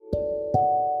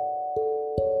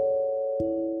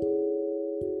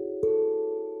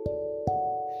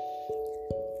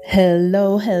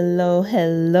Hello, hello,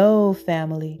 hello,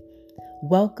 family.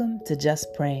 Welcome to Just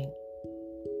Praying.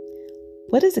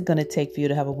 What is it going to take for you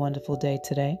to have a wonderful day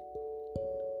today?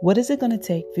 What is it going to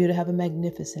take for you to have a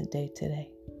magnificent day today?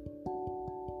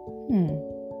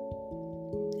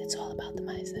 It's all about the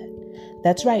mindset.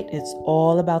 That's right. It's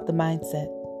all about the mindset.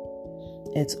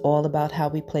 It's all about how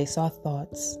we place our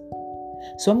thoughts.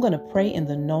 So I'm going to pray in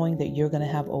the knowing that you're going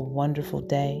to have a wonderful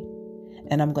day.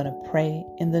 And I'm going to pray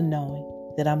in the knowing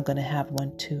that I'm going to have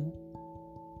one too.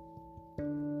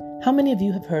 How many of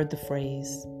you have heard the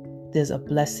phrase, there's a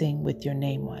blessing with your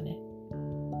name on it?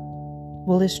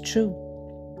 Well, it's true.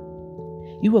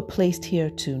 You were placed here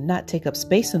to not take up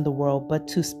space in the world, but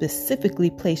to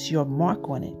specifically place your mark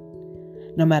on it.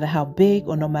 No matter how big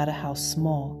or no matter how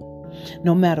small,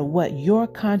 no matter what your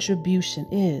contribution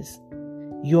is,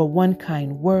 your one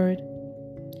kind word,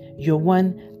 your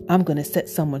one I'm going to set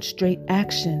someone straight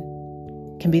action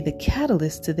can be the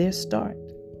catalyst to their start.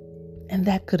 And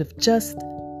that could have just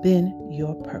been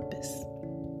your purpose.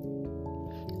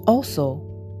 Also,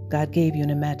 God gave you an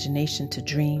imagination to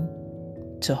dream,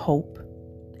 to hope,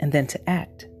 and then to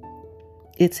act.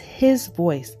 It's His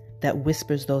voice that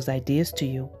whispers those ideas to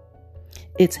you.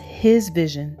 It's His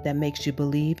vision that makes you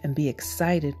believe and be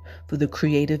excited for the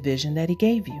creative vision that He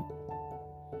gave you.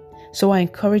 So I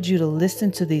encourage you to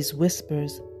listen to these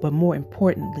whispers, but more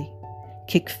importantly,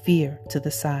 kick fear to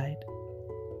the side.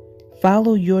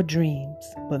 Follow your dreams,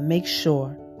 but make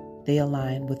sure they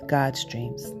align with God's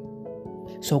dreams.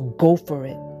 So go for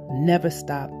it. Never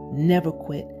stop. Never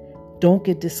quit. Don't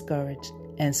get discouraged,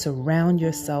 and surround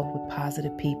yourself with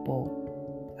positive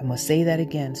people. I'm going to say that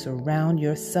again. Surround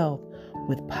yourself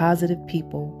with positive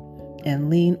people and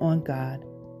lean on God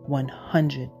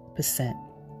 100%.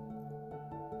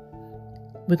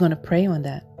 We're going to pray on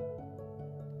that.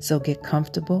 So get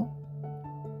comfortable,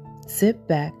 sit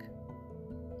back,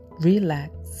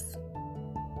 relax,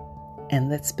 and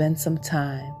let's spend some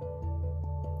time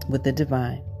with the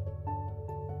divine.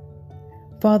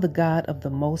 Father God of the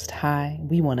Most High,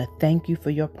 we want to thank you for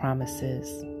your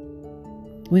promises.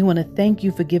 We want to thank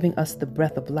you for giving us the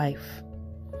breath of life.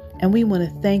 And we want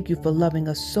to thank you for loving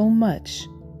us so much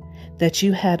that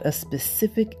you had a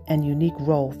specific and unique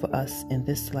role for us in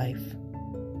this life.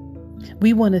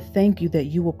 We want to thank you that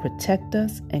you will protect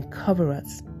us and cover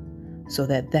us so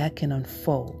that can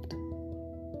unfold.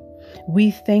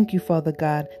 We thank you, Father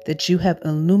God, that you have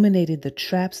illuminated the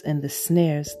traps and the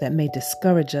snares that may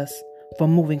discourage us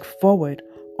from moving forward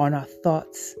on our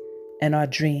thoughts and our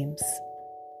dreams.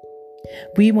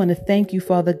 We want to thank you,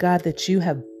 Father God, that you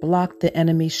have blocked the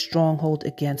enemy's stronghold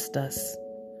against us.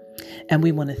 And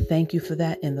we want to thank you for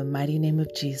that in the mighty name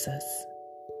of Jesus.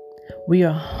 We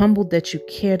are humbled that you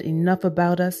cared enough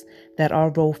about us that our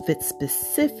role fits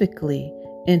specifically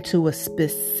into a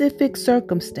specific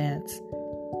circumstance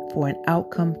for an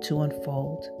outcome to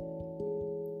unfold.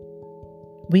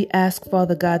 We ask,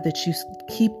 Father God, that you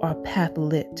keep our path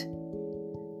lit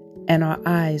and our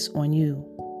eyes on you.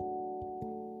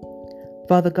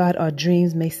 Father God, our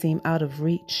dreams may seem out of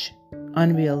reach,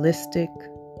 unrealistic,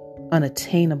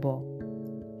 unattainable,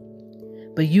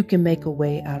 but you can make a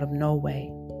way out of no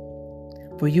way.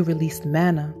 For you released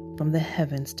manna from the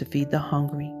heavens to feed the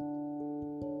hungry.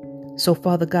 So,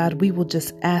 Father God, we will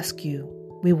ask you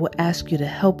to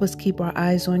help us keep our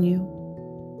eyes on you.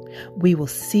 We will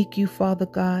seek you, Father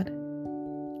God.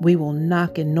 We will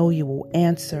knock and know you will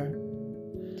answer.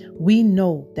 We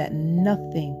know that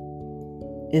nothing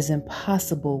is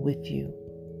impossible with you.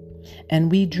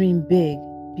 And we dream big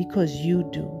because you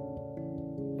do.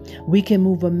 We can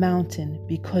move a mountain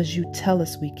because you tell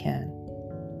us we can.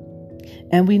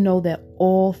 And we know that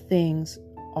all things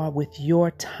are with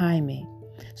your timing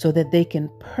so that they can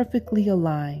perfectly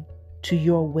align to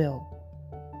your will.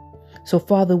 So,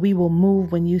 Father, we will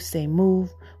move when you say move.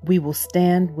 We will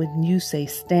stand when you say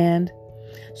stand.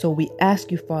 So we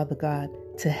ask you, Father God,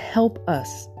 to help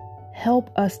us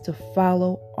to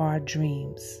follow our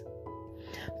dreams.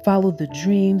 Follow the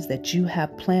dreams that you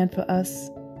have planned for us.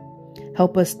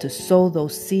 Help us to sow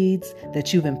those seeds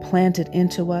that you've implanted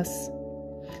into us,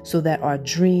 so that our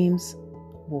dreams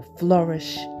will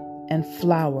flourish and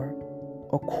flower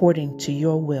according to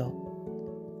your will.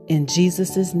 In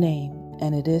Jesus' name,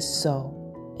 and it is so,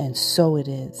 and so it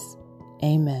is.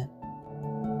 Amen.